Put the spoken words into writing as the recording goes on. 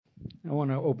I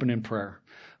want to open in prayer.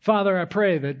 Father, I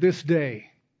pray that this day,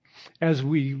 as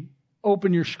we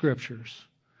open your scriptures,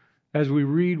 as we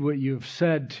read what you've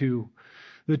said to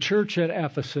the church at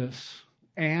Ephesus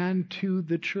and to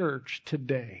the church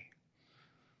today,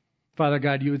 Father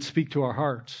God, you would speak to our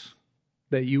hearts,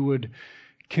 that you would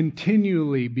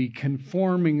continually be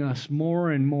conforming us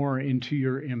more and more into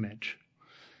your image.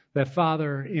 That,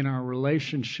 Father, in our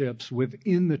relationships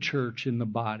within the church, in the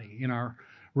body, in our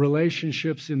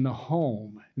relationships in the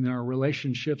home, in our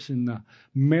relationships in the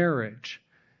marriage,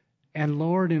 and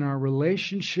Lord, in our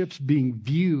relationships being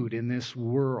viewed in this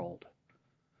world,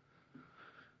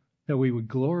 that we would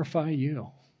glorify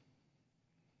you,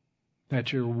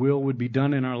 that your will would be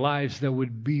done in our lives, that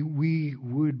we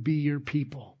would be your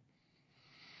people.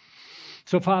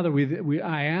 So, Father,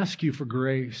 I ask you for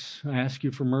grace. I ask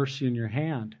you for mercy in your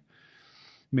hand.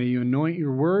 May you anoint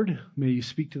your word. May you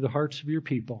speak to the hearts of your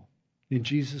people. In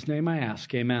Jesus' name I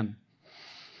ask. Amen.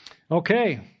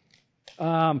 Okay.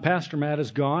 Pastor Matt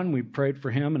is gone. We prayed for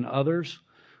him and others.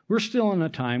 We're still in a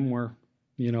time where,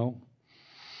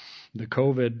 the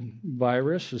COVID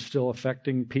virus is still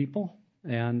affecting people.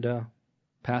 And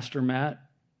Pastor Matt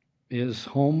is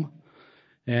home.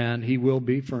 And he will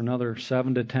be for another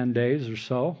 7 to 10 days or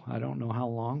so. I don't know how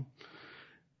long.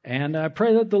 And I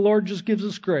pray that the Lord just gives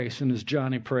us grace. And as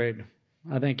Johnny prayed,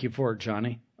 I thank you for it,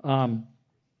 Johnny. That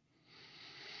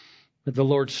the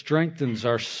Lord strengthens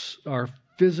our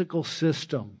physical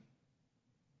system.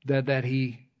 That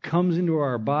he comes into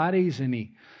our bodies and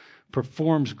he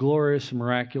performs glorious and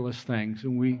miraculous things.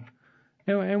 And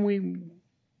we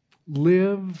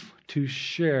live to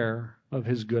share of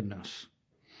his goodness.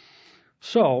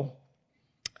 So,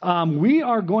 we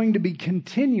are going to be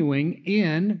continuing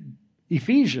in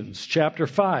Ephesians chapter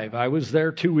 5. I was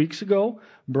there 2 weeks ago.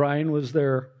 Brian was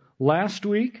there last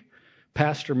week.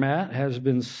 Pastor Matt has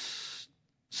been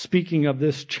speaking of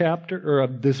this chapter or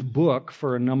of this book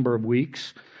for a number of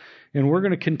weeks. And we're going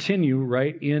to continue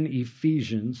right in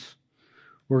Ephesians.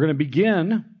 We're going to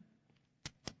begin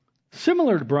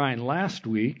similar to Brian last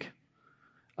week.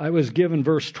 I was given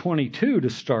verse 22 to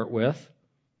start with.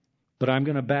 But I'm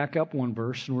going to back up one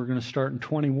verse, and we're going to start in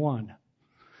 21.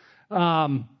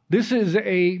 This is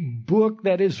a book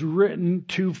that is written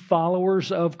to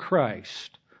followers of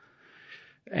Christ.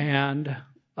 And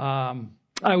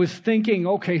I was thinking,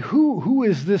 okay, who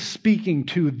is this speaking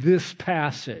to, this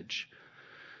passage?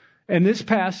 And this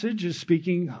passage is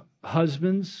speaking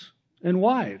husbands and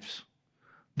wives,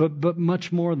 but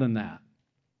much more than that.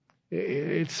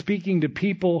 It's speaking to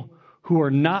people who are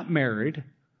not married.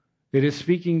 It is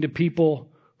speaking to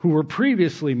people who were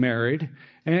previously married,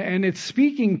 and it's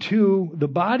speaking to the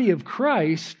body of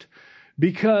Christ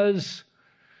because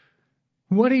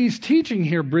what he's teaching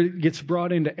here gets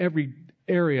brought into every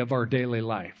area of our daily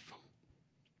life.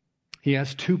 He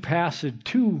has two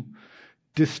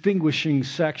distinguishing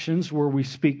sections where we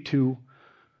speak to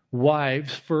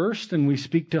wives first and we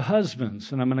speak to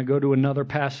husbands, and I'm going to go to another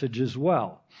passage as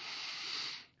well.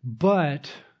 But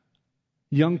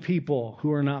young people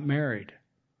who are not married,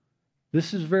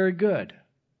 this is very good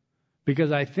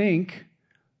because I think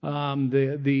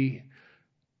the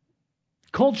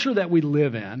culture that we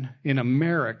live in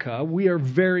America, we are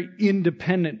very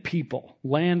independent people,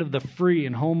 land of the free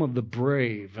and home of the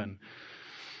brave, and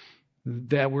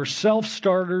that we're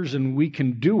self-starters and we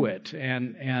can do it.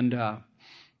 And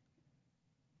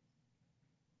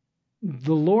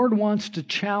the Lord wants to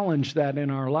challenge that in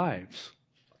our lives.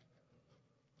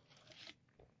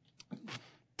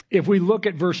 If we look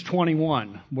at verse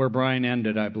 21, where Brian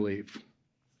ended, I believe.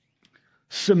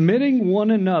 Submitting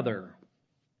one another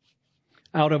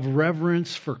out of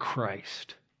reverence for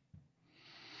Christ.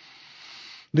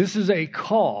 This is a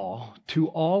call to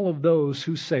all of those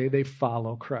who say they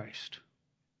follow Christ.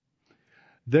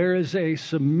 There is a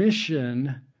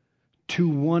submission to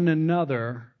one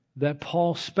another that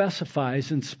Paul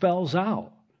specifies and spells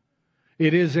out.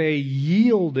 It is a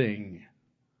yielding.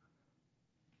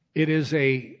 It is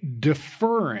a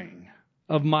deferring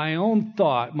of my own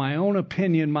thought, my own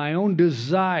opinion, my own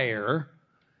desire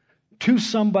to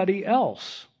somebody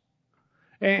else.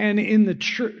 And in the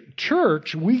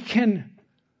church, we can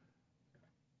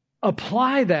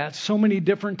apply that so many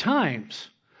different times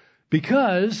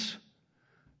because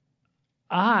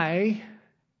I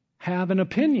have an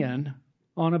opinion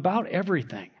on about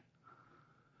everything.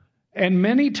 And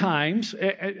many times,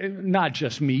 not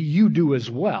just me, you do as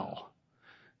well.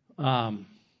 And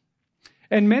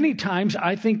many times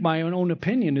I think my own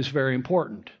opinion is very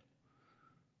important.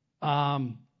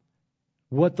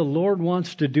 What the Lord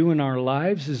wants to do in our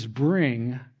lives is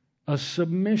bring a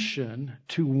submission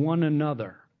to one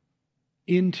another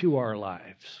into our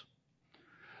lives.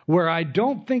 where I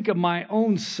don't think of my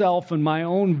own self and my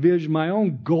own vision, my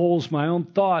own goals, my own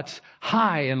thoughts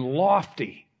high and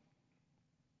lofty.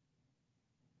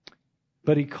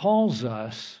 But he calls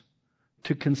us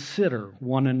to consider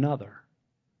one another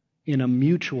in a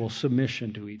mutual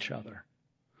submission to each other.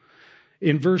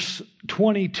 In verse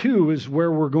 22 is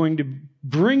where we're going to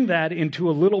bring that into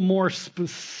a little more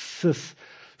specific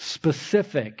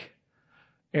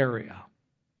area.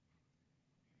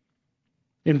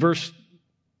 In verse,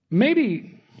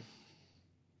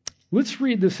 let's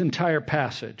read this entire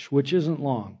passage, which isn't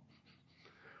long.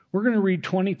 We're going to read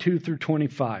 22 through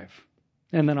 25,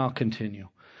 and then I'll continue.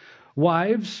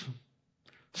 Wives,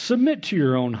 submit to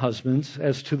your own husbands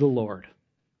as to the Lord.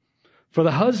 For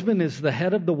the husband is the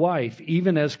head of the wife,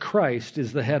 even as Christ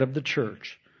is the head of the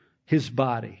church, his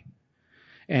body,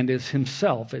 and is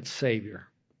himself its Savior.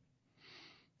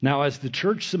 Now, as the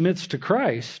church submits to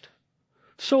Christ,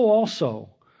 so also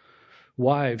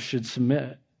wives should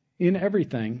submit in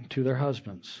everything to their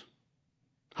husbands.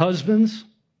 Husbands,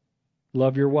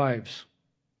 love your wives,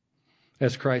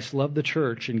 as Christ loved the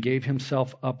church and gave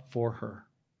himself up for her.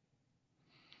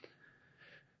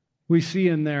 We see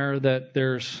in there that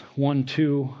there's 1,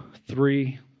 2,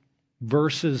 3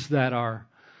 verses that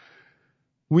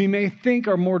we may think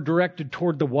are more directed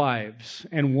toward the wives,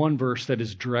 and one verse that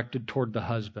is directed toward the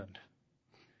husband.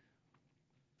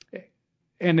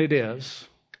 And it is.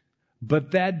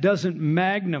 But that doesn't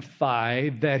magnify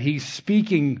that he's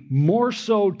speaking more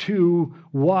so to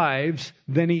wives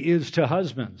than he is to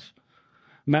husbands.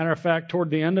 Matter of fact, toward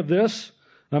the end of this,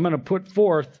 I'm going to put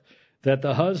forth that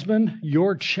the husband,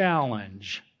 your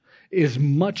challenge is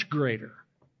much greater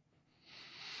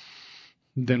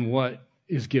than what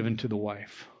is given to the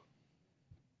wife.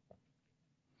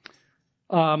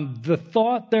 The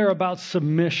thought there about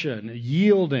submission,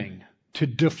 yielding, to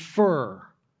defer,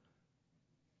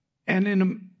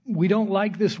 and we don't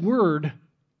like this word,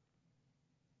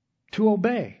 to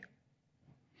obey.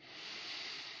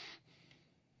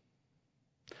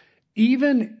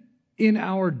 Even in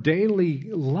our daily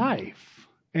life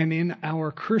and in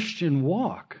our Christian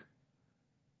walk,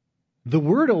 the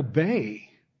word obey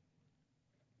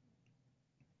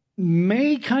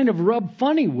may kind of rub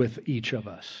funny with each of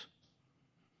us.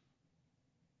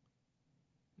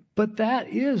 But that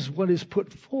is what is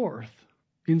put forth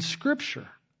in Scripture.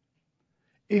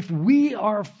 If we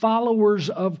are followers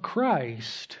of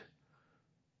Christ,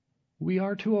 we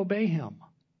are to obey him.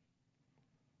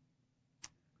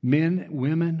 Men,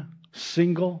 women,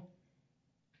 single,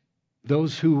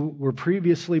 those who were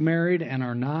previously married and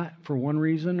are not for one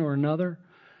reason or another,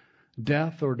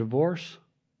 death or divorce,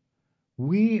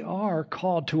 we are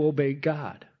called to obey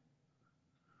God.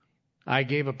 I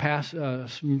gave a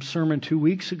sermon 2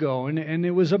 weeks ago, and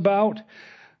it was about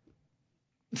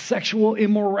sexual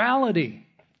immorality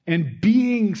and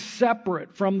being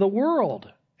separate from the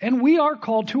world. And we are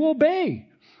called to obey.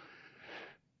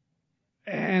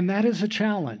 And that is a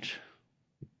challenge.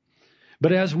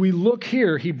 But as we look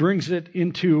here, he brings it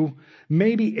into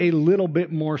maybe a little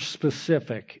bit more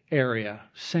specific area,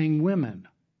 saying, women,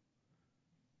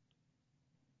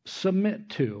 submit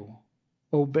to,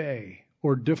 obey,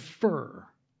 or defer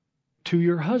to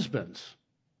your husbands.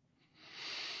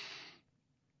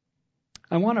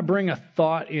 I want to bring a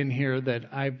thought in here that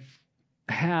I've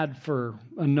had for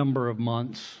a number of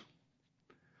months.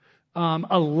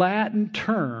 A Latin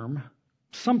term,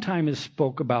 sometimes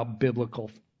spoke about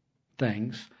biblical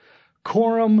things,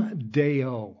 coram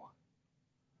Deo.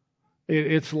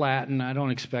 It's Latin. I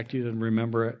don't expect you to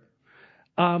remember it.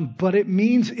 But it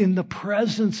means in the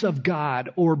presence of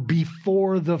God or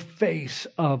before the face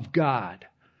of God.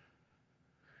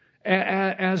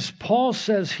 As Paul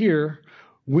says here,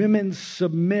 women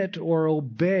submit or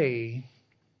obey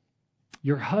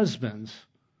your husbands.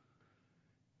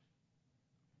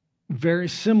 Very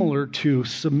similar to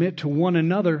submit to one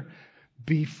another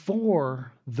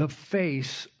before the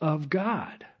face of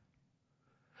God.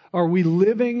 Are we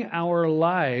living our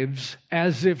lives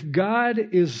as if God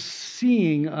is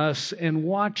seeing us and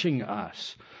watching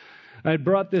us? I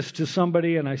brought this to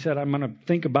somebody and I said, I'm going to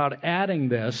think about adding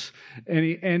this.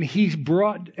 And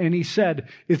he said,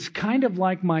 it's kind of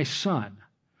like my son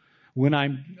when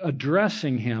I'm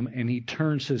addressing him and he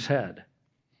turns his head.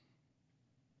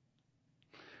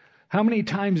 How many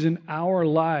times in our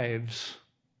lives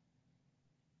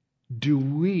do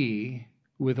we,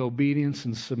 with obedience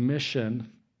and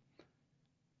submission,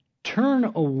 turn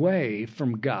away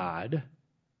from God,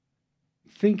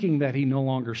 thinking that he no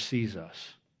longer sees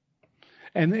us?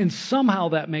 And somehow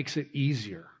that makes it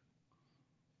easier.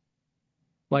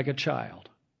 Like a child.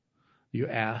 You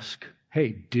ask, hey,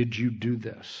 did you do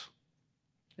this?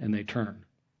 And they turn.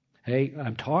 Hey,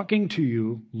 I'm talking to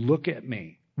you. Look at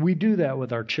me. We do that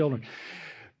with our children.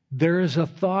 There is a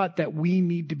thought that we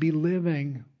need to be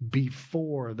living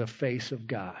before the face of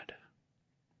God,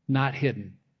 not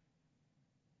hidden.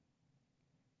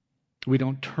 We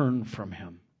don't turn from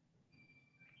Him.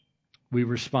 We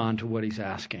respond to what He's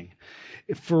asking.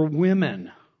 For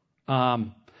women,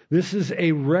 this is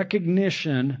a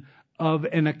recognition of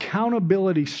an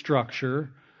accountability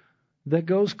structure that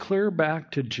goes clear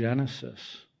back to Genesis.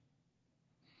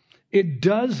 It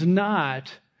does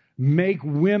not make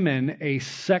women a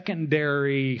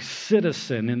secondary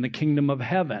citizen in the kingdom of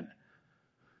heaven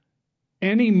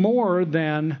any more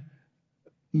than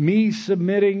me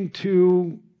submitting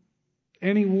to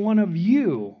any one of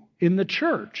you in the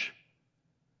church.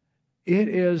 It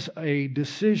is a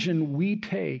decision we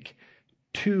take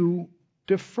to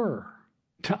defer,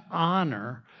 to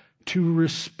honor, to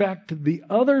respect the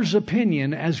other's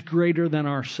opinion as greater than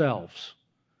ourselves.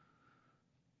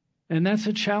 And that's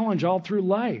a challenge all through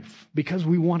life because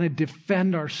we want to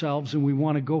defend ourselves and we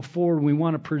want to go forward. We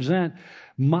want to present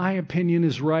my opinion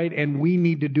is right and we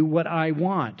need to do what I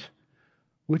want,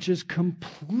 which is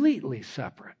completely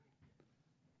separate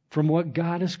from what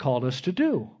God has called us to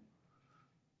do.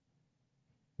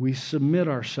 We submit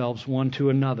ourselves one to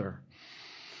another.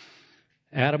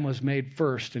 Adam was made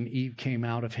first and Eve came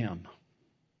out of him.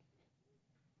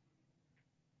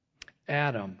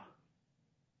 Adam,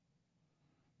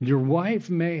 your wife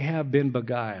may have been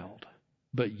beguiled,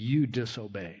 but you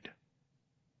disobeyed.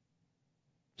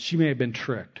 She may have been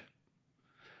tricked.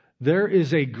 There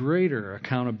is a greater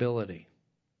accountability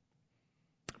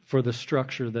for the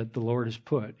structure that the Lord has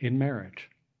put in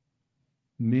marriage.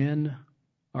 Men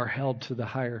are held to the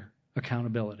higher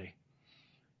accountability.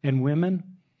 And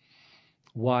women,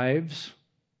 wives,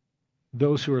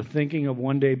 those who are thinking of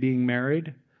one day being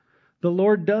married, the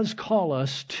Lord does call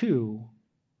us to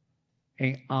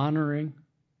a honoring,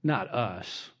 not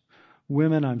us.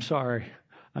 Women, I'm sorry,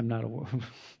 I'm not a woman.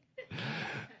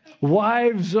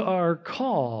 Wives are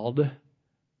called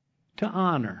to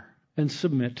honor and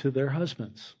submit to their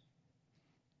husbands.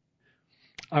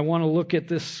 I want to look at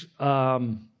this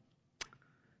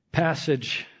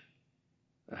passage.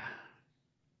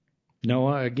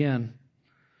 Noah, again.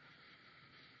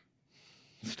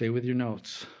 Stay with your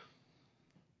notes.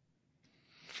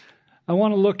 I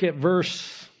want to look at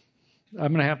verse,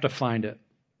 I'm going to have to find it.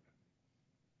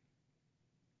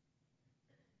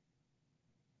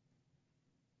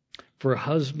 For a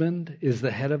husband is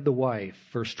the head of the wife,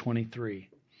 verse 23,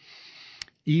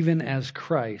 even as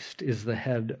Christ is the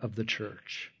head of the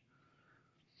church.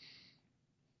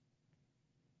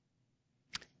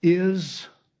 Is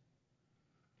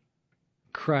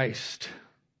Christ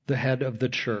the head of the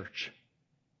church?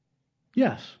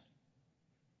 Yes.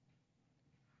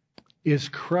 Is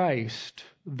Christ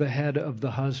the head of the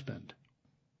husband?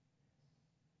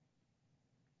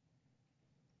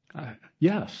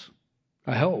 Yes,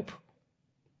 I hope.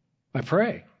 I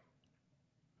pray.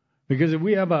 Because if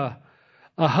we have a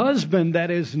husband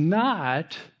that is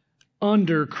not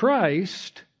under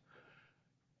Christ,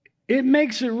 it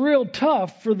makes it real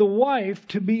tough for the wife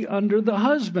to be under the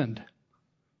husband.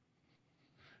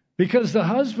 Because the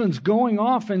husband's going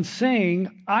off and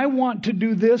saying, I want to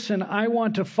do this and I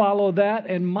want to follow that,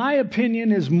 and my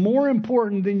opinion is more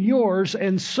important than yours.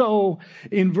 And so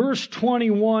in verse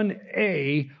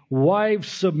 21a, wives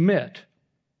submit.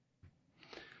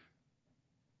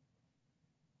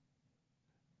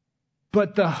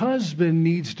 But the husband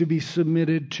needs to be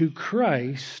submitted to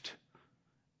Christ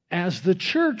as the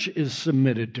church is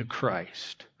submitted to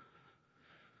Christ.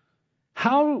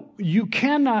 How you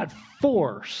cannot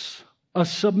force a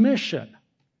submission.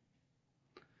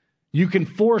 You can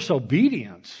force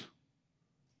obedience,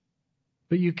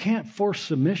 but you can't force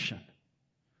submission.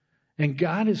 And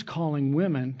God is calling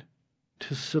women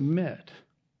to submit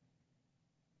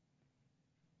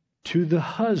to the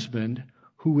husband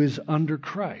who is under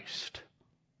Christ.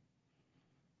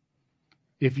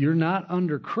 If you're not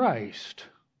under Christ,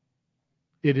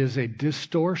 it is a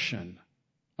distortion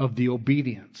of the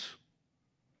obedience.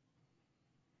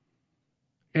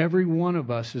 Every one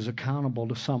of us is accountable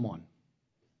to someone,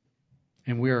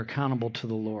 and we are accountable to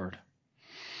the Lord.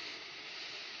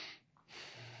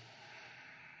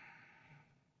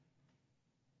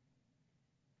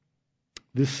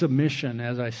 This submission,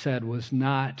 as I said, was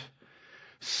not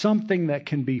something that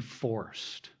can be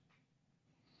forced.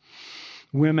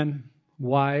 Women,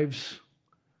 wives,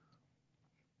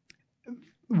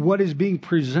 what is being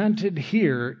presented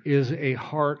here is a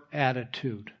heart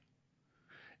attitude.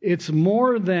 It's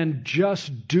more than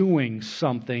just doing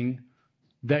something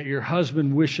that your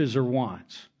husband wishes or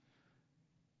wants.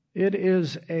 It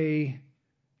is a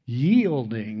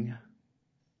yielding,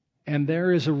 and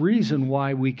there is a reason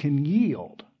why we can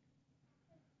yield.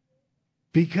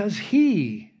 Because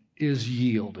He is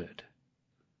yielded.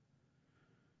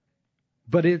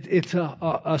 But it's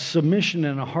a submission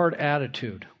and a heart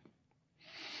attitude.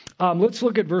 Let's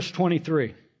look at verse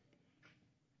 23.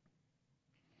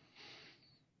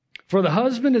 For the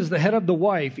husband is the head of the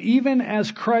wife, even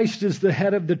as Christ is the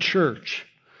head of the church.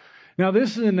 Now,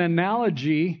 this is an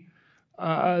analogy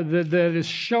that is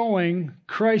showing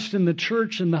Christ in the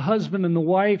church and the husband and the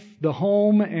wife, the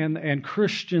home and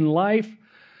Christian life.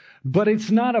 But it's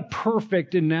not a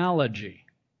perfect analogy.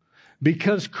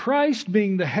 Because Christ,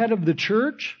 being the head of the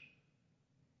church,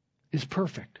 is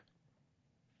perfect.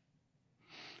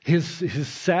 His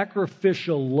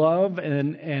sacrificial love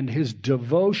and His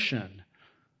devotion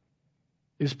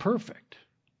is perfect.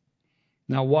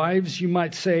 Now, wives, you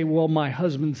might say, well, my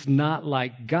husband's not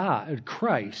like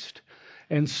Christ,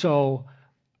 and so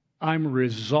I'm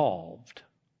resolved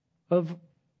of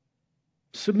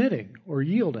submitting or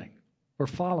yielding or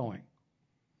following.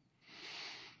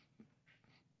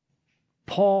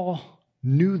 Paul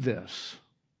knew this.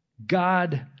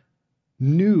 God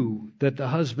knew that the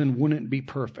husband wouldn't be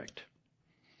perfect.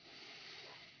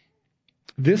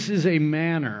 This is a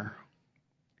manner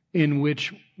in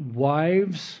which,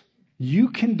 wives, you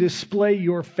can display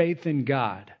your faith in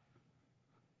God.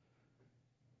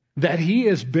 That He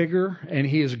is bigger and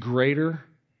He is greater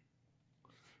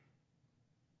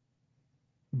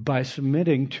by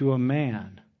submitting to a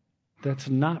man that's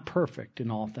not perfect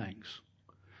in all things.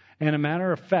 And a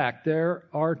matter of fact, there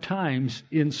are times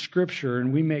in Scripture,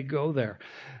 and we may go there.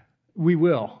 We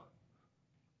will.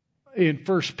 In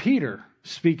 1 Peter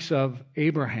speaks of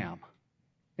Abraham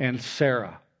and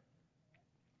Sarah.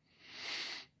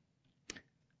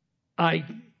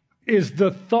 Is the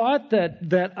thought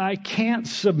that I can't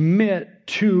submit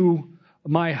to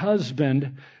my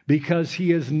husband because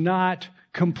he is not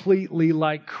completely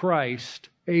like Christ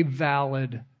a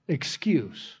valid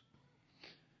excuse?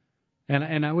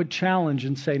 And I would challenge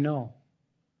and say no.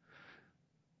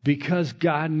 Because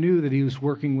God knew that He was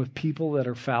working with people that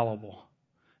are fallible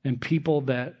and people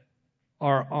that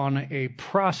are on a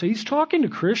process. He's talking to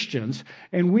Christians,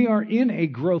 and we are in a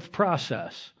growth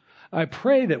process. I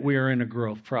pray that we are in a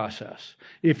growth process.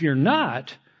 If you're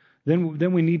not,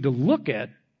 then we need to look at,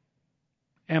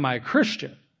 am I a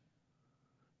Christian?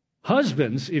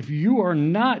 Husbands, if you are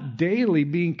not daily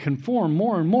being conformed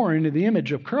more and more into the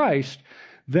image of Christ,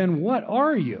 then what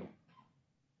are you?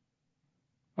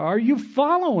 Are you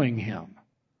following Him?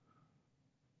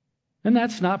 And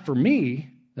that's not for me.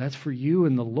 That's for you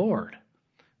and the Lord.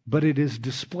 But it is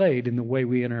displayed in the way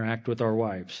we interact with our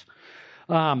wives.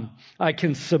 I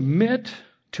can submit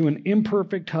to an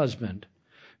imperfect husband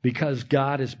because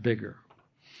God is bigger.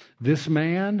 This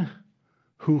man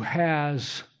who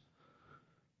has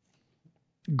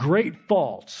great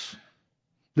faults,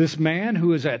 this man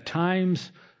who is at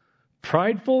times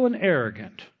prideful and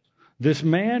arrogant, this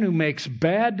man who makes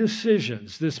bad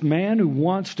decisions, this man who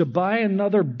wants to buy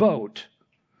another boat,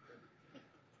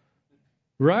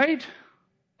 right?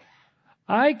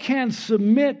 I can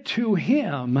submit to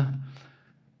him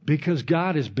because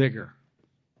God is bigger.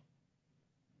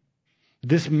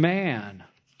 This man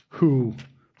who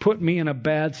put me in a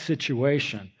bad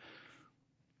situation,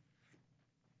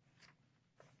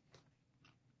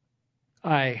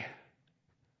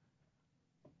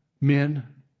 men,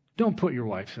 don't put your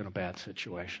wives in a bad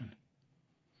situation.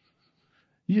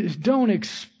 You don't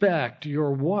expect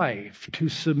your wife to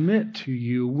submit to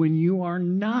you when you are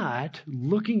not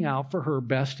looking out for her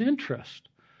best interest.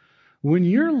 When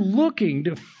you're looking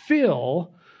to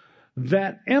fill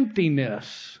that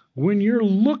emptiness, when you're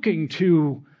looking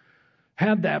to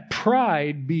have that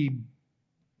pride be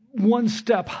one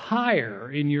step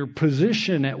higher in your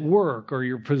position at work or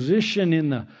your position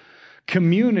in the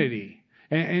community,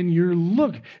 and you're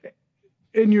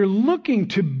looking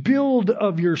to build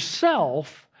of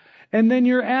yourself, and then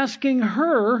you're asking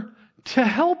her to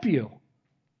help you.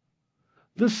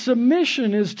 The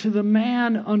submission is to the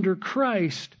man under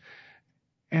Christ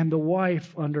and the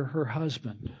wife under her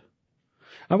husband.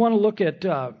 I want to look at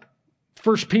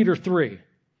 1 Peter 3.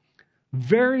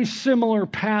 Very similar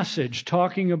passage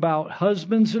talking about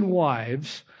husbands and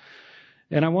wives.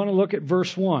 And I want to look at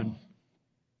verse 1.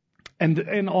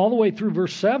 And all the way through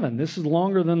verse 7. This is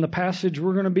longer than the passage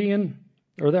we're going to be in,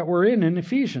 or that we're in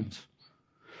Ephesians.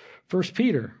 1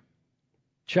 Peter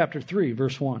chapter 3,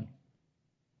 verse 1.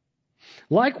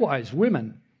 Likewise,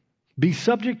 women, be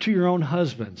subject to your own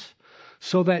husbands,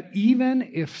 so that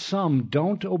even if some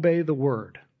don't obey the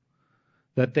word,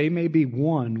 that they may be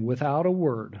won without a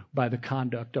word by the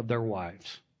conduct of their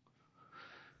wives.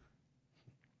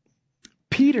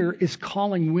 Peter is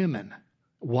calling women,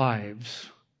 wives,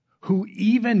 who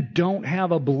even don't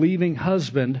have a believing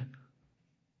husband,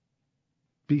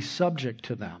 be subject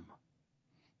to them.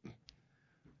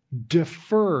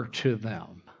 Defer to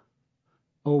them.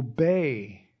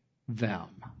 Obey them.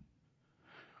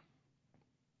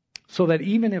 So that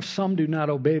even if some do not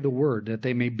obey the word, that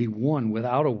they may be won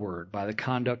without a word by the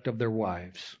conduct of their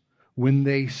wives, when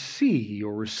they see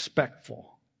your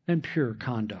respectful and pure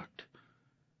conduct.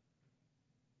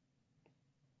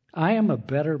 I am a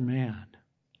better man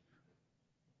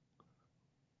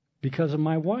because of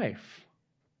my wife.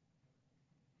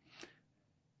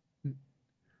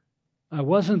 I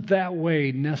wasn't that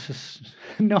way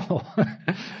No,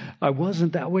 I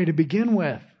wasn't that way to begin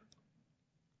with.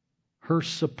 Her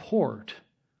support.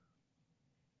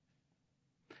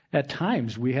 At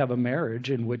times we have a marriage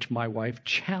in which my wife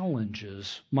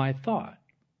challenges my thought.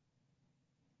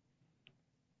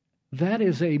 That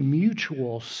is a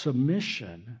mutual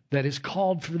submission that is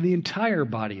called for the entire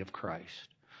body of Christ.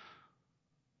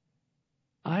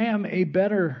 I am a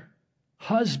better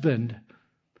husband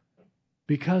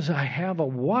because I have a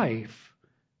wife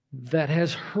that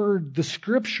has heard the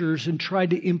Scriptures and tried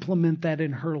to implement that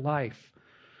in her life.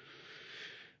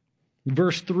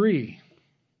 Verse 3,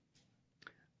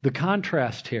 the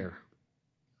contrast here,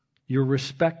 your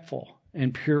respectful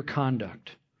and pure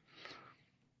conduct.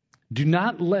 Do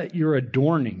not let your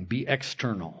adorning be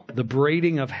external, the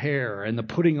braiding of hair and the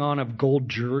putting on of gold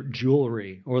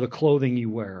jewelry or the clothing you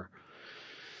wear.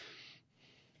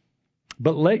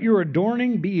 But let your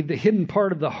adorning be the hidden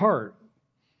part of the heart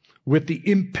with the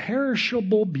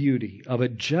imperishable beauty of a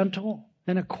gentle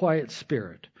and a quiet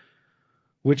spirit,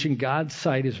 which in God's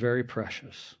sight is very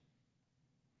precious.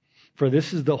 For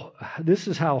this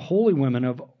is how holy women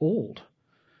of old,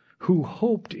 who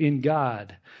hoped in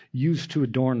God, used to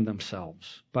adorn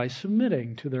themselves by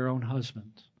submitting to their own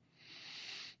husbands.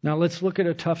 Now let's look at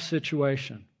a tough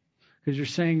situation. Because you're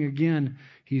saying again,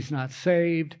 he's not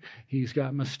saved, he's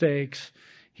got mistakes,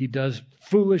 he does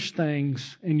foolish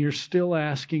things, and you're still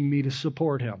asking me to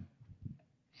support him.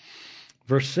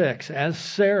 Verse 6, as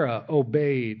Sarah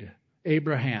obeyed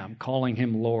Abraham, calling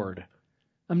him Lord.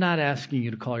 I'm not asking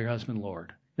you to call your husband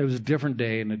Lord. It was a different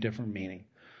day and a different meaning.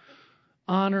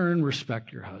 Honor and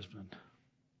respect your husband.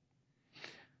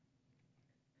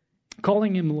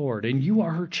 Calling him Lord, and you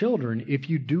are her children if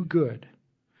you do good.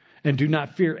 And do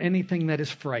not fear anything that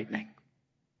is frightening.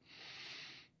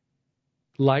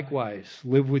 Likewise,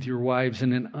 live with your wives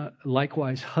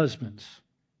likewise, husbands.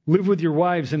 Live with your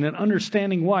wives in an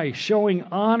understanding way, showing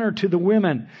honor to the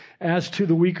women as to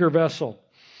the weaker vessel,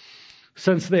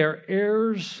 since they are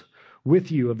heirs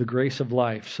with you of the grace of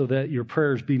life, so that your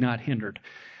prayers be not hindered.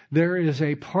 There is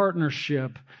a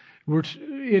partnership.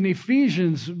 In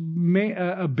Ephesians,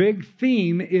 a big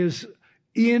theme is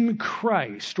in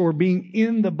Christ, or being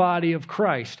in the body of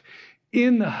Christ.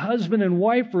 In the husband and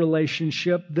wife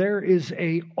relationship, there is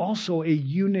also a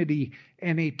unity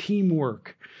and a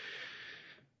teamwork.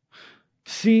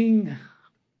 Seeing,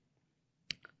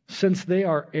 since they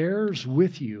are heirs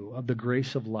with you of the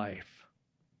grace of life.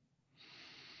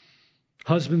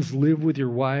 Husbands, live with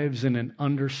your wives in an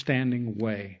understanding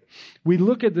way. We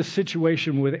look at the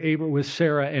situation with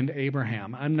Sarah and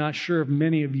Abraham. I'm not sure if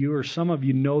many of you or some of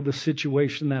you know the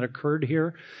situation that occurred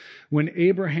here. When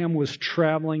Abraham was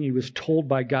traveling, he was told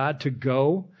by God to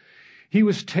go. He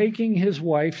was taking his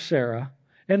wife, Sarah,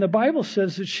 and the Bible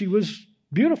says that she was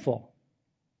beautiful.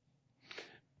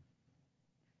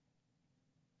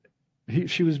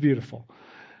 She was beautiful.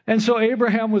 And so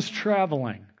Abraham was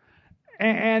traveling.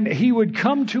 And he would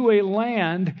come to a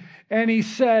land, and he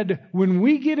said, when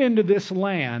we get into this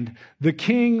land, the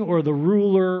king or the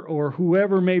ruler or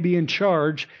whoever may be in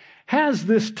charge has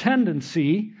this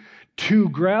tendency to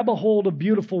grab a hold of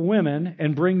beautiful women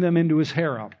and bring them into his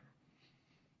harem.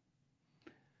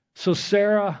 So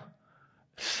Sarah,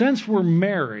 since we're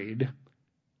married,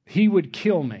 he would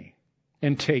kill me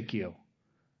and take you.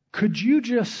 Could you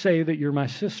just say that you're my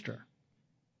sister?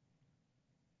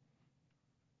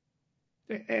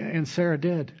 And Sarah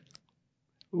did.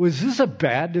 Was this a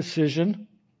bad decision?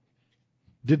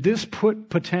 Did this put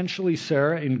potentially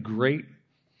Sarah in great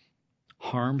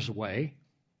harm's way?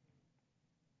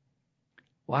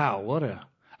 Wow,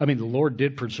 the Lord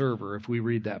did preserve her if we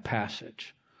read that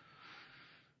passage.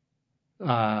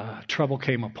 Trouble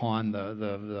came upon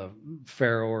the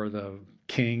Pharaoh or the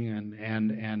king,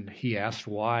 and he asked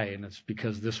why, and it's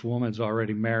because this woman's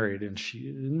already married,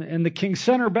 and the king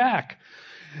sent her back.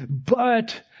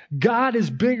 But God is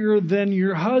bigger than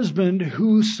your husband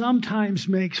who sometimes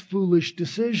makes foolish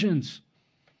decisions.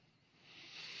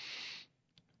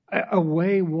 A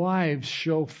way wives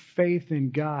show faith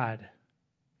in God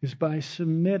is by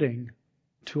submitting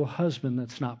to a husband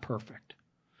that's not perfect.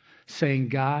 Saying,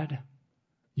 God,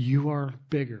 you are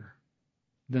bigger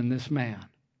than this man.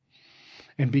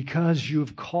 And because you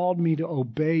have called me to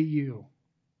obey you,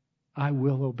 I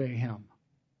will obey him.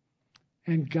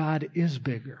 And God is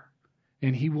bigger.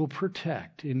 And he will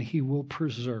protect and he will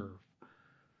preserve.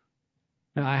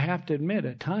 Now, I have to admit,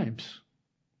 at times,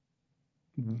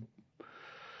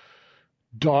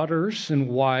 daughters and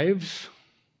wives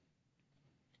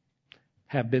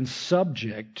have been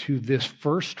subject to this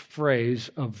first phrase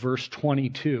of verse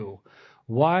 22.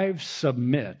 Wives,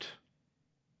 submit.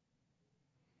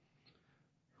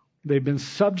 They've been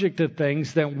subject to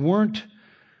things that weren't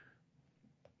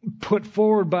put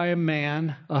forward by a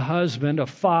man, a husband, a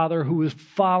father who is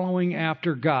following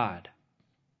after God.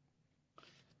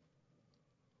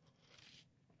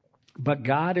 But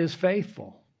God is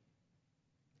faithful.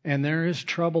 And there is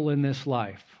trouble in this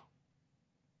life.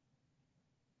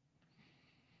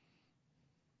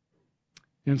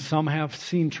 And some have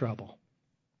seen trouble.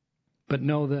 But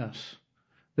know this,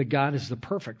 that God is the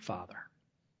perfect father.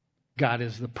 God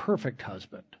is the perfect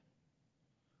husband.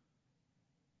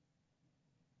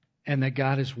 And that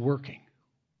God is working.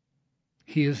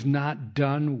 He is not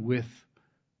done with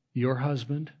your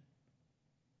husband.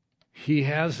 He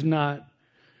has not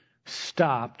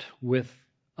stopped with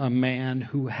a man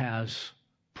who has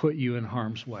put you in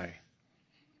harm's way.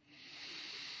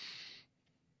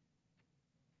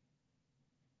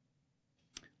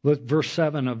 Look, verse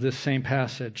 7 of this same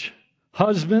passage.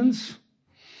 Husbands,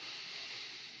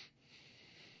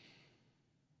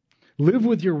 live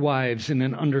with your wives in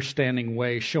an understanding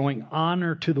way, showing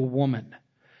honor to the woman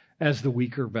as the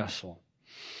weaker vessel,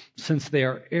 since they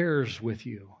are heirs with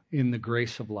you in the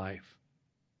grace of life.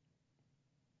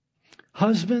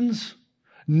 Husbands,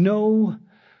 know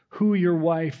who your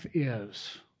wife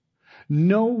is.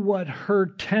 Know what her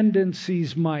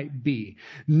tendencies might be.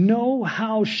 Know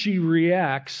how she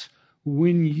reacts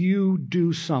when you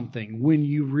do something, when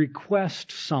you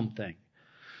request something.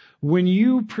 When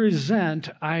you present,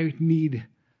 I need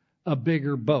a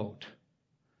bigger boat.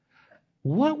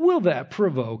 What will that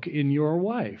provoke in your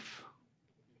wife?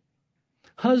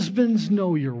 Husbands,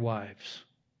 know your wives.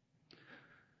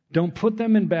 Don't put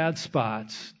them in bad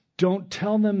spots. Don't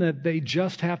tell them that they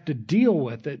just have to deal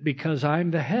with it because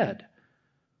I'm the head.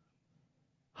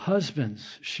 Husbands,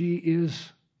 she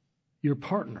is your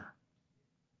partner.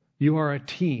 You are a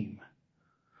team.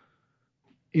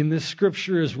 In this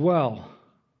scripture as well,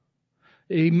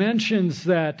 he mentions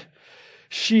that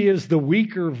she is the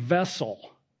weaker vessel.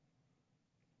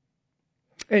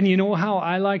 And you know how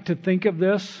I like to think of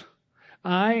this?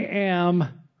 I am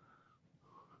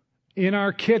in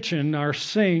our kitchen, our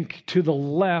sink, to the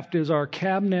left is our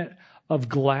cabinet of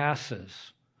glasses.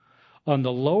 On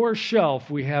the lower shelf,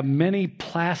 we have many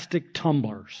plastic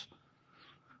tumblers.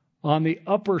 On the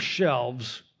upper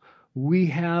shelves, we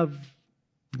have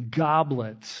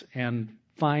goblets and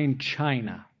fine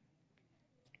china.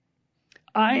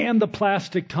 I am the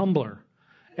plastic tumbler,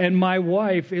 and my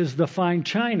wife is the fine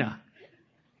china.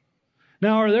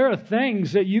 Now, there are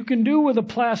things that you can do with a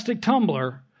plastic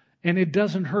tumbler, and it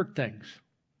doesn't hurt things.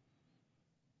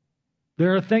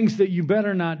 There are things that you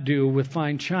better not do with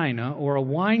fine china or a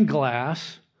wine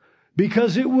glass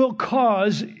because it will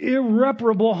cause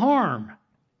irreparable harm.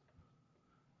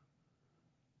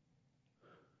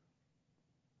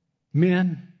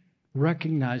 Men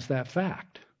recognize that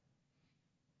fact.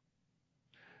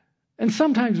 And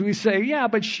sometimes we say, yeah,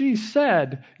 but she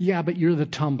said, yeah, but you're the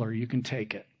tumbler, you can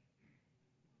take it.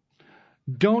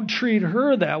 Don't treat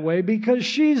her that way because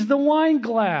she's the wine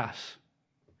glass.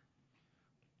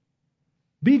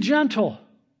 Be gentle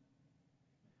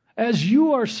as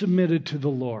you are submitted to the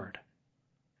Lord.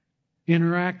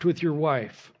 Interact with your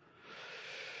wife.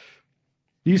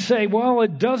 You say, well,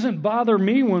 it doesn't bother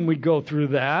me when we go through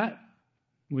that.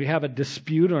 We have a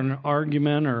dispute or an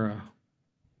argument or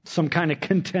some kind of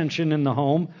contention in the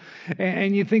home.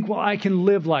 And you think, well, I can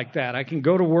live like that. I can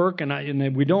go to work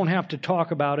and we don't have to talk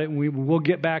about it and we'll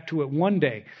get back to it one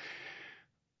day.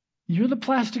 You're the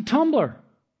plastic tumbler.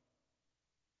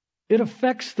 It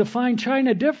affects the fine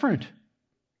china different.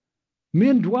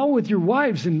 Men, dwell with your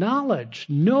wives in knowledge.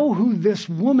 Know who this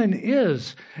woman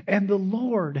is. And the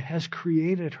Lord has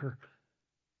created her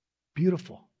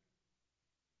beautiful,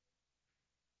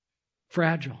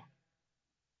 fragile.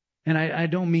 And I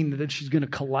don't mean that she's going to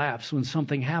collapse when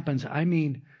something happens. I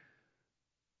mean,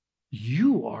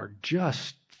 you are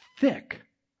just thick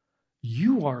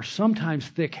You are sometimes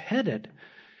thick-headed.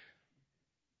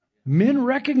 Men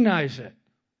recognize it.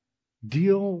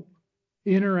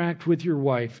 Interact with your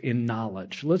wife in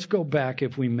knowledge. Let's go back,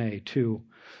 if we may, to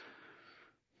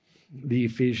the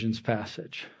Ephesians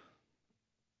passage.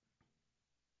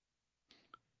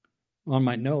 On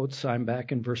my notes, I'm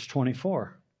back in verse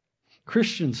 24.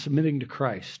 Christians submitting to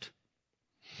Christ.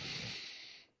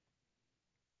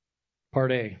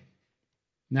 Part A.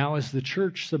 Now as the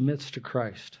church submits to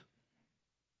Christ.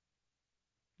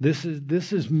 This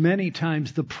is many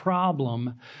times the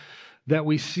problem that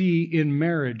we see in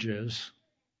marriages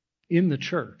in the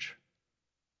church.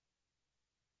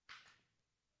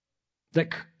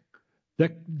 That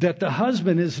the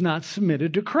husband is not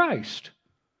submitted to Christ.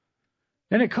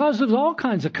 And it causes all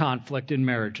kinds of conflict in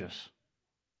marriages.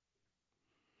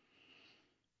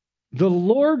 The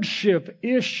lordship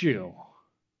issue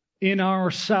in our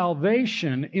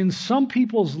salvation in some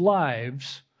people's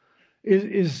lives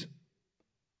is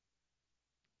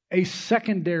a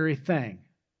secondary thing.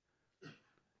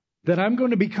 That I'm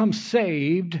going to become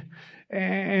saved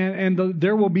and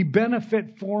there will be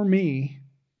benefit for me.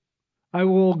 I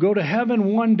will go to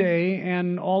heaven one day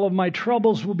and all of my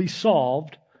troubles will be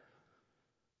solved.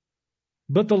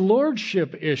 But the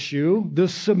lordship issue, the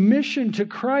submission to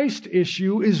Christ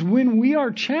issue, is when we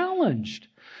are challenged.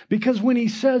 Because when he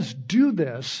says, do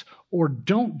this or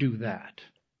don't do that.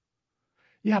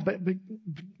 Yeah,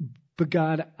 but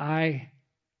God,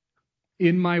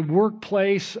 in my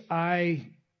workplace, I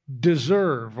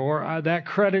deserve, or that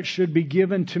credit should be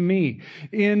given to me.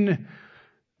 In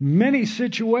many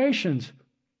situations,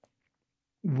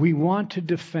 we want to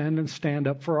defend and stand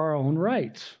up for our own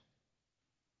rights.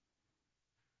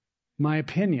 My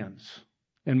opinions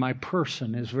and my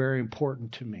person is very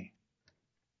important to me.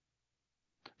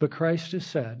 But Christ has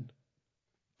said,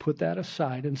 put that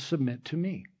aside and submit to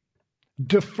me.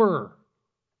 Defer.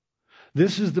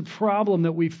 This is the problem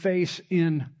that we face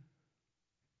in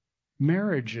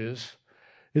marriages,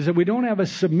 is that we don't have a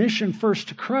submission first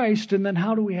to Christ, and then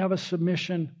how do we have a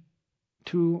submission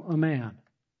to a man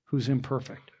who's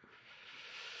imperfect?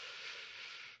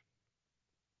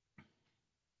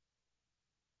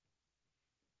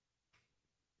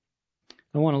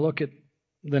 I want to look at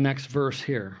the next verse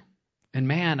here. And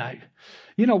man,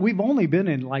 we've only been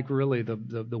in like really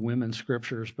the women's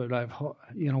scriptures, but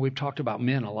we've talked about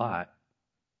men a lot.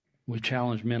 We've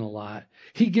challenged men a lot.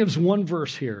 He gives one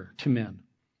verse here to men.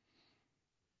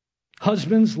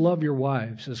 Husbands, love your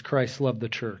wives as Christ loved the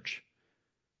church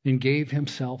and gave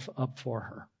himself up for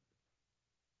her.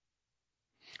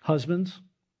 Husbands,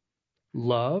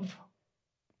 love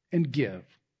and give.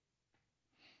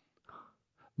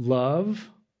 Love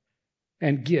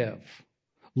and give.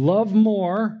 Love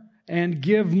more and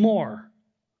give more.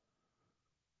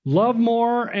 Love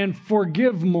more and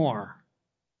forgive more.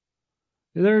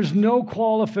 There's no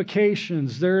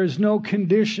qualifications. There is no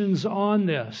conditions on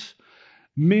this.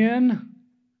 Men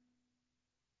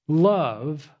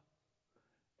love,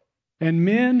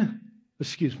 and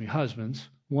husbands,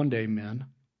 one day men.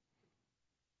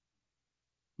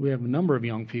 We have a number of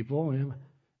young people. We have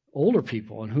older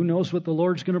people, and who knows what the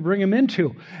Lord's going to bring them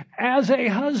into. As a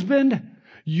husband,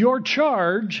 your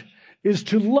charge is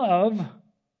to love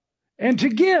and to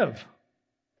give.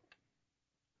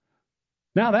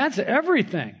 Now that's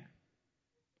everything.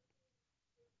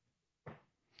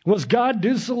 Was God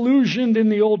disillusioned in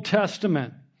the Old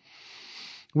Testament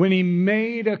when he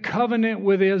made a covenant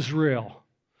with Israel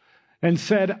and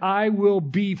said, I will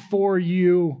be for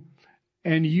you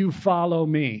and you follow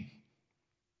me?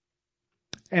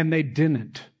 And they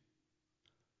didn't.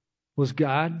 Was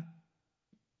God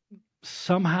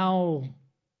somehow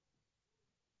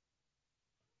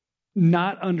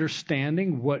not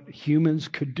understanding what humans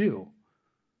could do?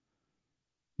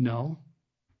 No.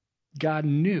 God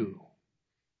knew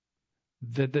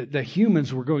that the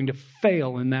humans were going to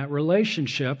fail in that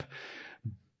relationship.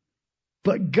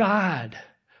 But God,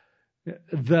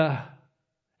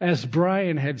 as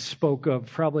Brian had spoke of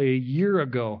probably a year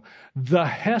ago, the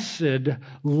Hesed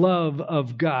love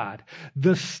of God,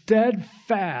 the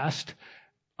steadfast,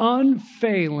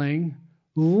 unfailing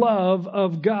love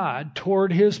of God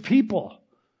toward his people.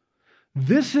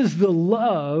 This is the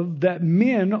love that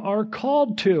men are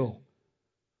called to.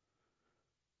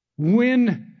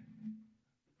 When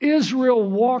Israel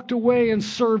walked away and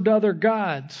served other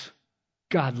gods,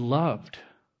 God loved.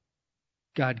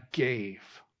 God gave.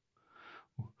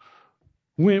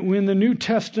 When the New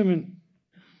Testament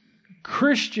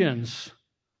Christians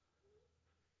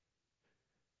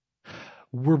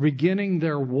were beginning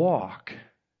their walk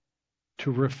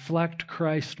to reflect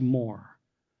Christ more,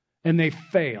 and they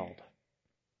failed.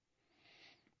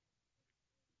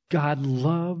 God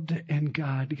loved and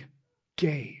God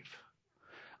gave.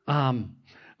 I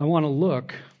want to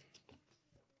look.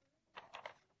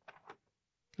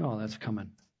 Oh, that's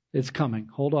coming. It's coming.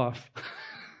 Hold off.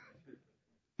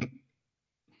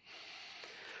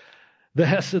 The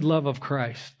Hesed love of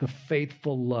Christ, the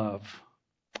faithful love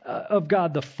of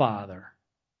God the Father.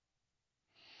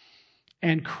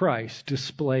 And Christ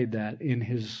displayed that in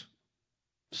his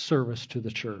service to the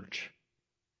church.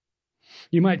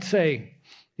 You might say,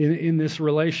 in this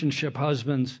relationship,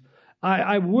 husbands,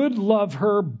 I would love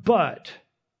her, but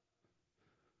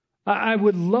I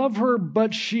would love her,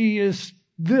 but she is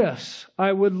this.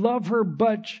 I would love her,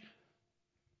 but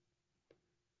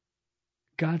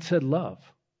God said love.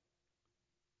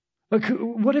 Look,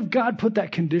 what if God put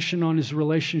that condition on his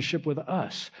relationship with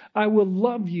us? I will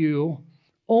love you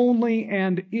only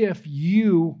and if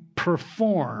you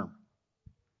perform.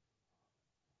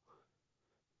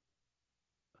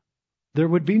 There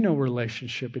would be no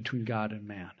relationship between God and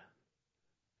man.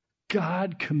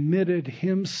 God committed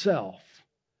himself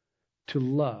to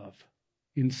love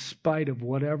in spite of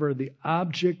whatever the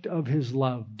object of his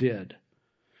love did.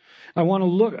 I want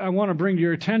to bring to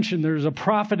your attention, there's a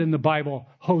prophet in the Bible,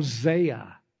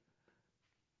 Hosea.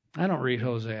 I don't read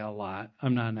Hosea a lot.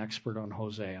 I'm not an expert on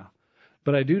Hosea.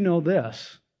 But I do know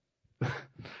this.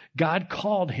 God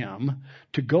called him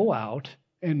to go out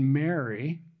and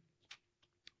marry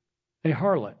a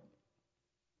harlot.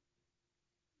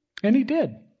 And he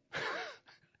did.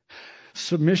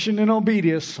 Submission and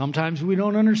obedience, sometimes we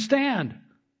don't understand.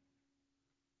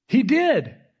 He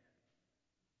did.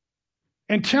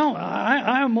 And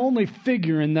I'm only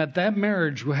figuring that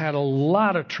marriage had a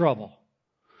lot of trouble.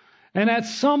 And at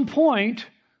some point,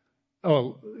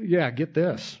 get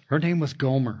this. Her name was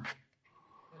Gomer.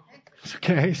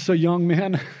 Okay, so young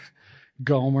men,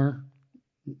 Gomer.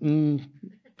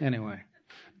 Anyway,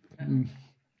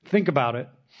 think about it.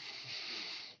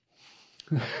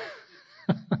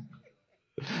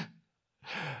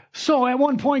 So at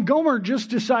one point, Gomer just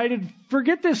decided,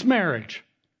 forget this marriage.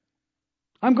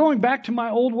 I'm going back to my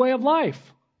old way of life.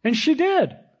 And she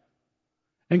did.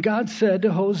 And God said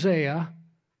to Hosea,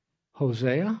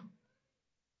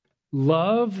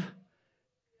 love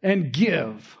and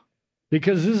give.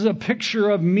 Because this is a picture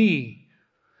of me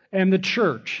and the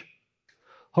church.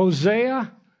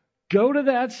 Hosea, go to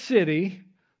that city,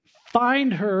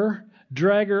 find her,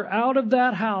 drag her out of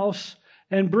that house,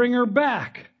 and bring her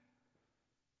back.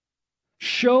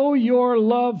 Show your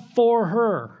love for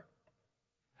her.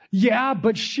 Yeah,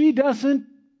 but she doesn't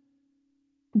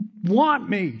want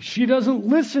me. She doesn't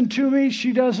listen to me.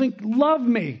 She doesn't love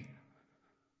me.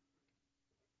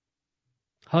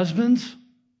 Husbands,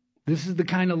 this is the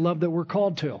kind of love that we're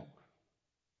called to.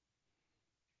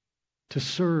 To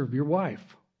serve your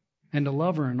wife and to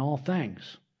love her in all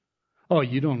things. Oh,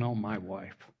 you don't know my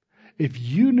wife. If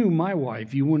you knew my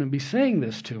wife, you wouldn't be saying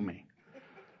this to me.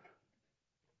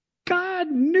 God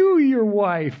knew your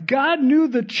wife. God knew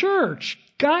the church.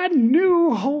 God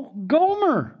knew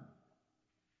Gomer.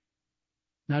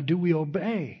 Now, do we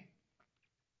obey?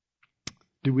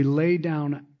 Do we lay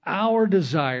down our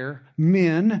desire,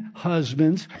 men,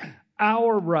 husbands,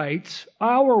 our rights,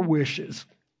 our wishes,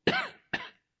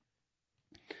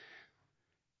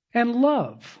 and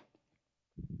love?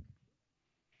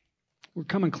 We're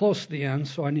coming close to the end,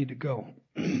 so I need to go.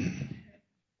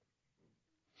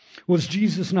 Was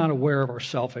Jesus not aware of our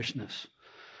selfishness?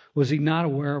 Was he not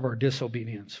aware of our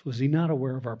disobedience? Was he not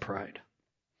aware of our pride?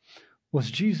 Was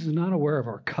Jesus not aware of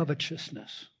our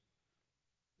covetousness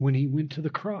when he went to the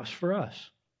cross for us?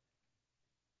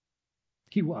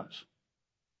 He was.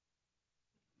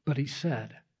 But he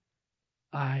said,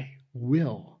 I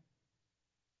will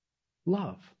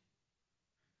love.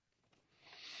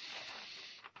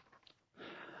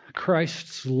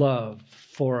 Christ's love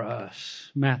for us,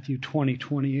 Matthew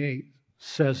 20:28,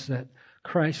 says that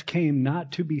Christ came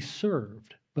not to be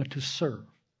served, but to serve.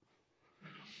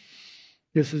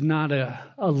 This is not a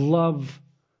love.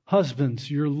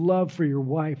 Husbands, your love for your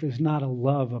wife is not a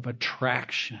love of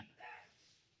attraction.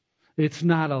 It's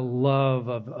not a love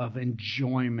of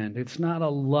enjoyment. It's not a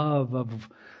love of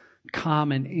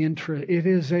common interest. It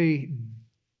is a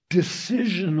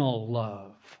decisional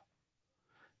love.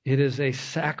 It is a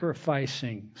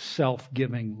sacrificing,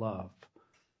 self-giving love.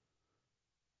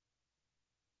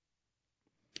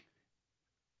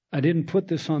 I didn't put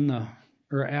this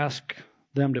ask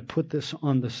them to put this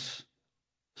on the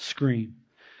screen.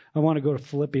 I want to go to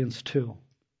Philippians 2.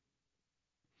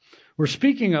 We're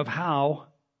speaking of how,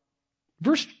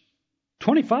 verse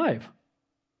 25,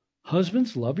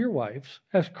 husbands, love your wives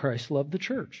as Christ loved the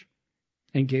church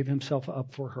and gave himself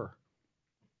up for her.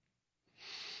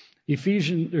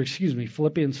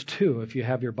 Philippians 2, if you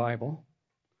have your Bible.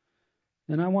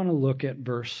 And I want to look at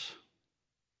verse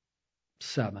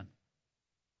 7.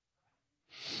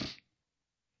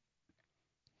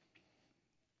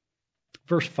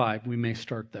 Verse 5, we may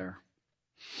start there.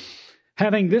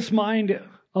 Having this mind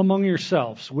among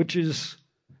yourselves,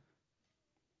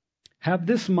 have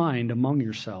this mind among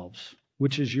yourselves,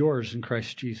 which is yours in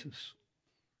Christ Jesus.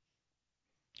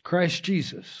 Christ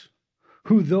Jesus,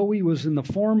 who though he was in the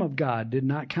form of God, did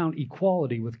not count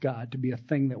equality with God to be a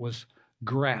thing that was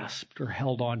grasped or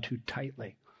held on to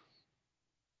tightly.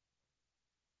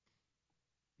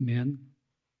 Men,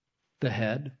 the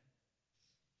head,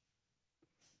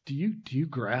 do you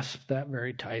grasp that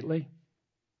very tightly?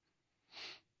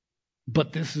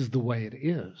 But this is the way it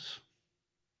is.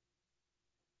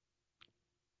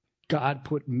 God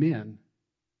put men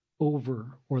over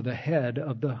or the head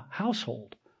of the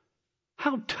household.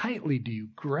 How tightly do you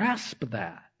grasp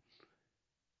that?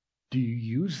 Do you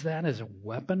use that as a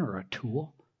weapon or a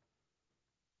tool?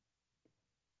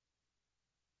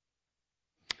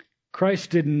 Christ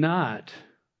did not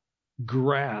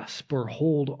grasp or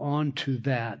hold on to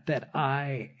that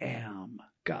I am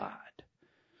God.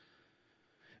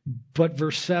 But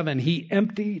verse 7, he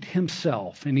emptied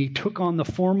himself and he took on the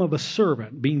form of a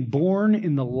servant, being born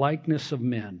in the likeness of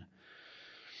men.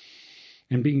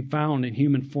 And being found in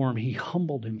human form, he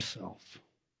humbled himself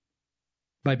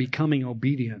by becoming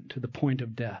obedient to the point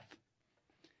of death,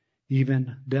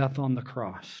 even death on the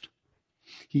cross.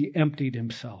 He emptied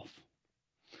himself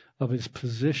of his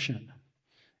position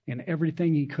and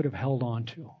everything he could have held on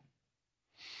to.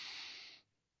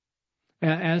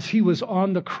 As he was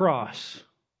on the cross,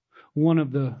 one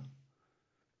of the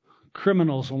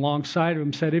criminals alongside of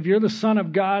him said, "If you're the Son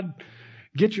of God,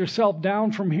 get yourself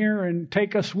down from here and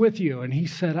take us with you." And he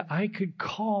said, "I could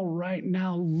call right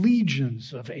now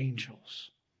legions of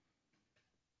angels."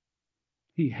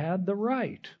 He had the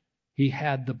right. He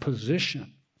had the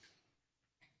position.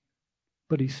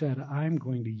 But he said, "I'm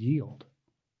going to yield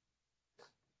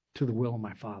to the will of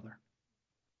my Father."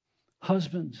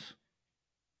 Husbands,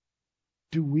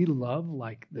 do we love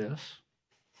like this?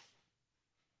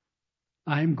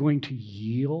 I'm going to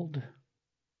yield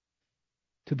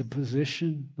to the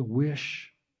position, the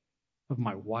wish of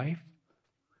my wife?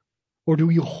 Or do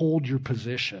you hold your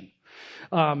position?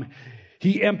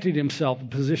 He emptied himself of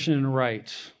position and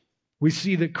rights. We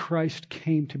see that Christ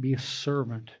came to be a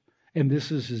servant, and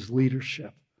this is his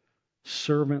leadership,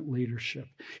 servant leadership.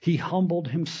 He humbled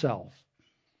himself,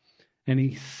 and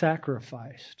he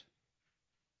sacrificed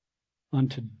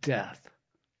unto death,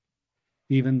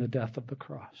 even the death of the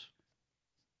cross.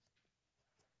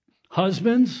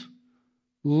 Husbands,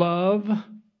 love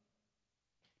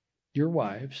your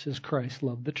wives as Christ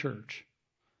loved the church,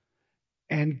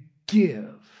 and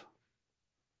give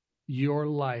your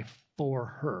life for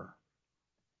her.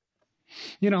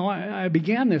 I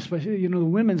began this by saying, the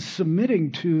women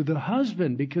submitting to the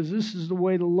husband, because this is the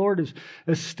way the Lord has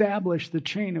established the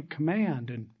chain of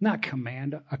command, and not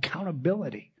command,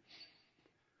 accountability.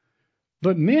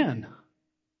 But men,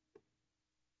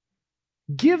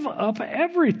 give up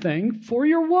everything for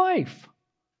your wife.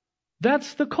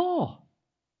 That's the call.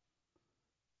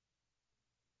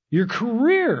 Your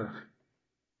career.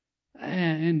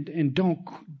 And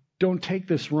don't take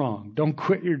this wrong. Don't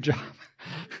quit your job.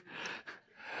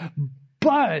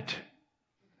 But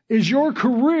is your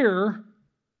career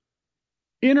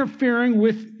interfering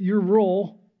with your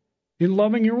role in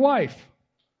loving your wife?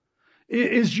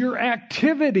 Is your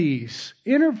activities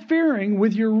interfering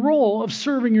with your role of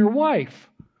serving your wife?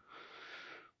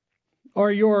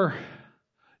 Are your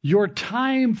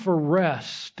time for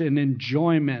rest and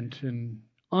enjoyment and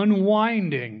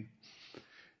unwinding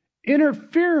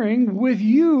interfering with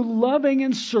you loving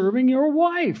and serving your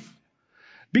wife?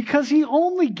 Because he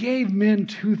only gave men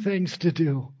two things to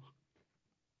do: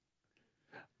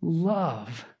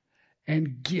 love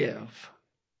and give,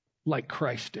 like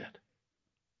Christ did.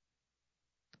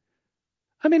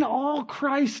 All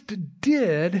Christ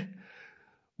did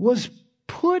was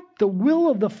put the will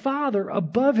of the Father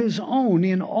above his own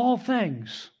in all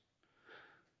things.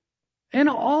 And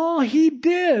all he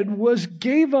did was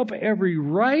gave up every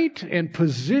right and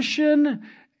position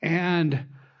and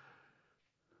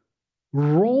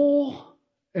role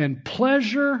and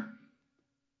pleasure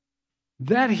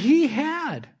that he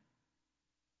had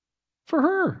for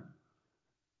her.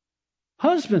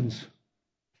 Husbands,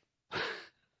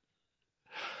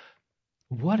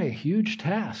 what a huge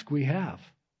task we have.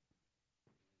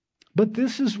 But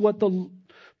this is what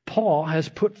Paul has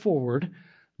put forward,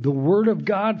 the Word of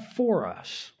God for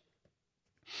us.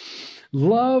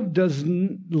 Love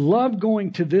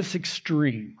going to this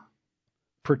extreme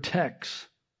protects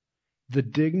the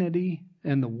dignity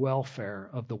and the welfare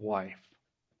of the wife.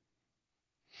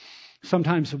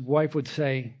 Sometimes a wife would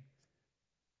say,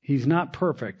 he's not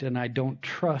perfect, and I don't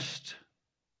trust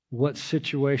what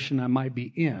situation I might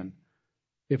be in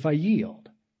if I yield.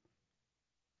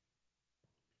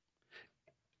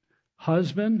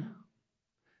 Husband,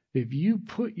 if you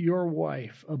put your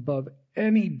wife above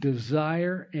any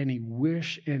desire, any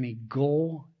wish, any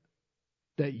goal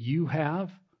that you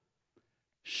have,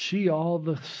 she all of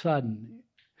a sudden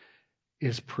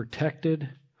is protected.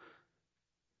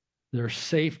 There are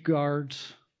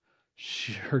safeguards.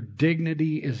 Her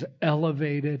dignity is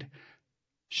elevated.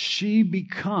 She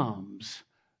becomes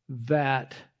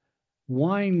that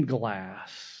wine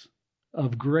glass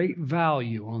of great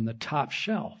value on the top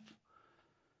shelf.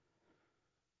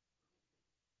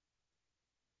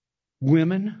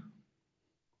 Women,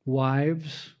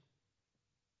 wives,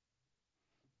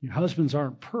 your husbands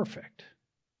aren't perfect.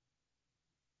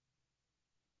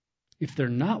 If they're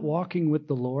not walking with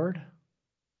the Lord,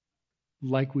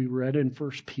 like we read in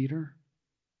 1 Peter,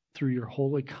 through your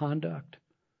holy conduct,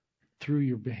 through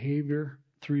your behavior,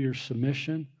 through your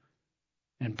submission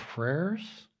and prayers,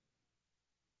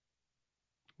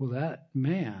 will that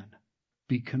man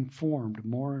be conformed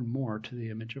more and more to the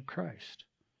image of Christ?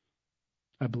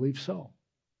 I believe so.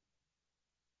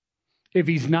 If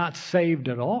he's not saved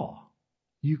at all,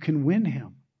 you can win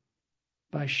him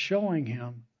by showing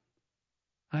him,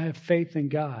 I have faith in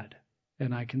God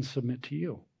and I can submit to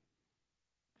you.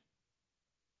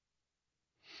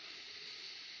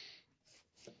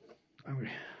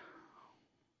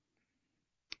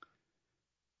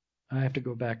 I have to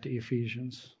go back to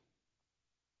Ephesians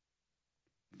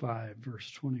 5,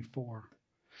 verse 24.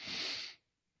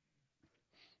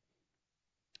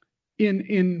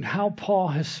 In how Paul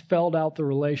has spelled out the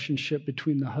relationship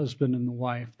between the husband and the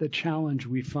wife, the challenge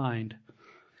we find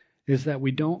is that we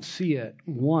don't see it,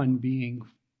 one, being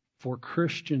for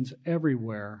Christians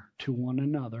everywhere to one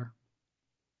another,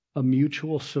 a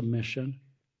mutual submission,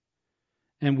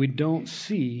 and we don't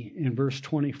see in verse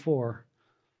 24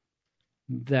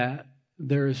 that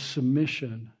there is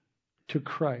submission to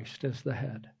Christ as the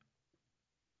head.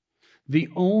 The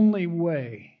only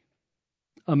way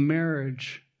a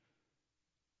marriage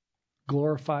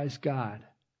glorifies God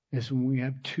is when we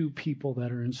have two people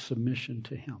that are in submission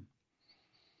to Him.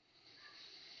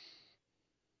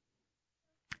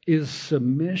 Is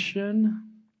submission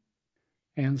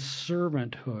and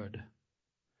servanthood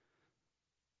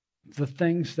the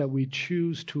things that we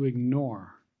choose to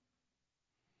ignore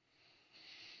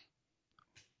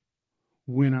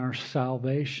when our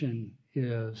salvation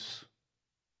is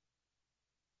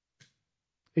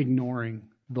ignoring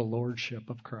the lordship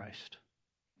of Christ?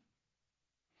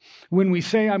 When we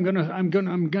say I'm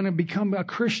gonna become a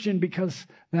Christian because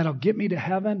that'll get me to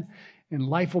heaven and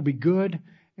life will be good,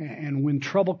 and when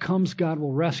trouble comes, God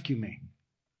will rescue me.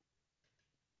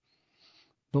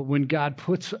 But when God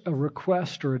puts a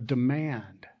request or a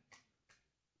demand,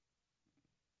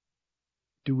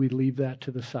 do we leave that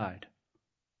to the side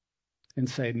and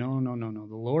say, no,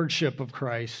 the lordship of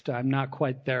Christ, I'm not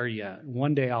quite there yet.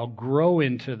 One day I'll grow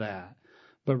into that.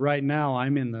 But right now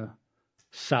I'm in the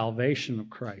salvation of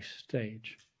Christ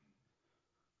stage.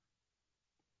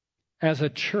 As a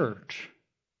church,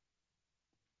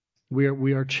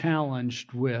 we are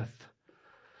challenged with,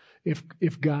 if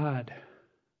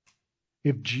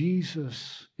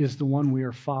Jesus is the one we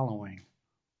are following,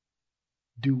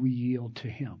 do we yield to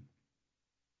Him?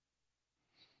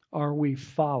 Are we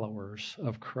followers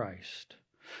of Christ?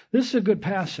 This is a good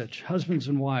passage. Husbands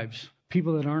and wives,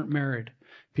 people that aren't married,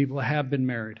 people that have been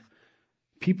married,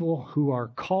 people who are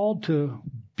called to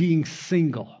being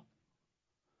single.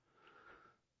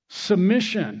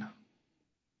 Submission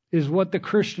is what the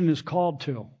Christian is called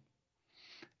to.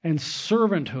 And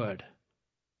servanthood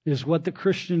is what the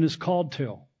Christian is called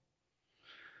to.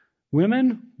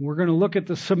 Women, we're going to look at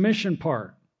the submission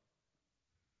part.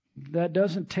 That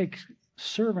doesn't take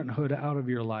servanthood out of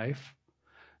your life.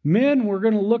 Men, we're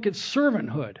going to look at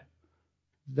servanthood.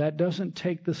 That doesn't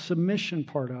take the submission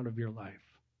part out of your life.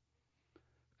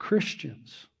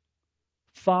 Christians,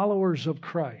 followers of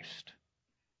Christ,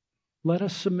 let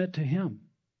us submit to Him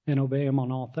and obey Him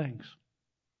on all things.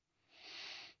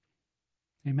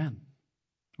 Amen.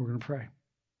 We're going to pray.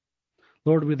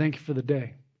 Lord, we thank You for the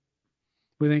day.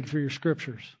 We thank You for Your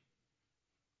scriptures.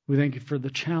 We thank You for the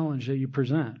challenge that You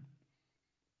present.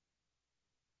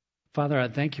 Father, I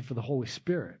thank You for the Holy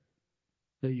Spirit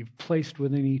that You've placed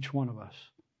within each one of us.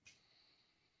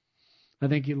 I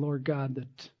thank You, Lord God,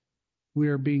 that we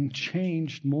are being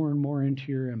changed more and more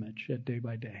into Your image day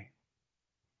by day.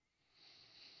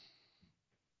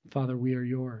 Father, we are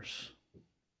yours.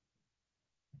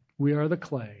 We are the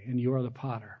clay, and you are the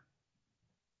potter.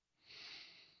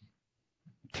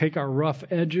 Take our rough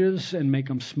edges and make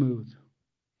them smooth.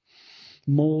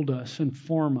 Mold us and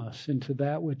form us into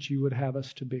that which you would have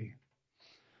us to be.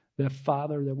 That,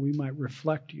 Father, that we might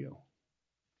reflect you.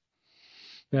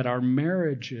 That our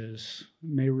marriages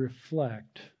may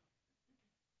reflect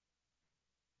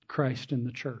Christ in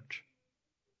the church.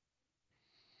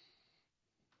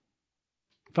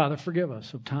 Father, forgive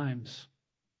us of times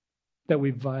that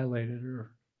we've violated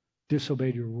or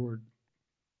disobeyed your word.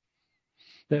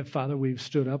 That, Father, we've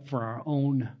stood up for our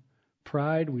own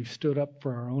pride, we've stood up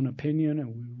for our own opinion,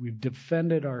 and we've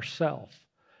defended ourselves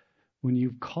when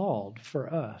you've called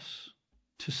for us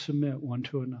to submit one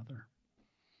to another.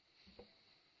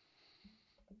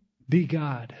 Be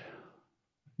God.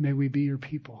 May we be your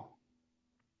people.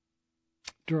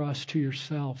 Draw us to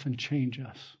yourself and change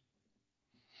us.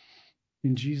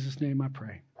 In Jesus' name I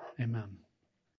pray. Amen.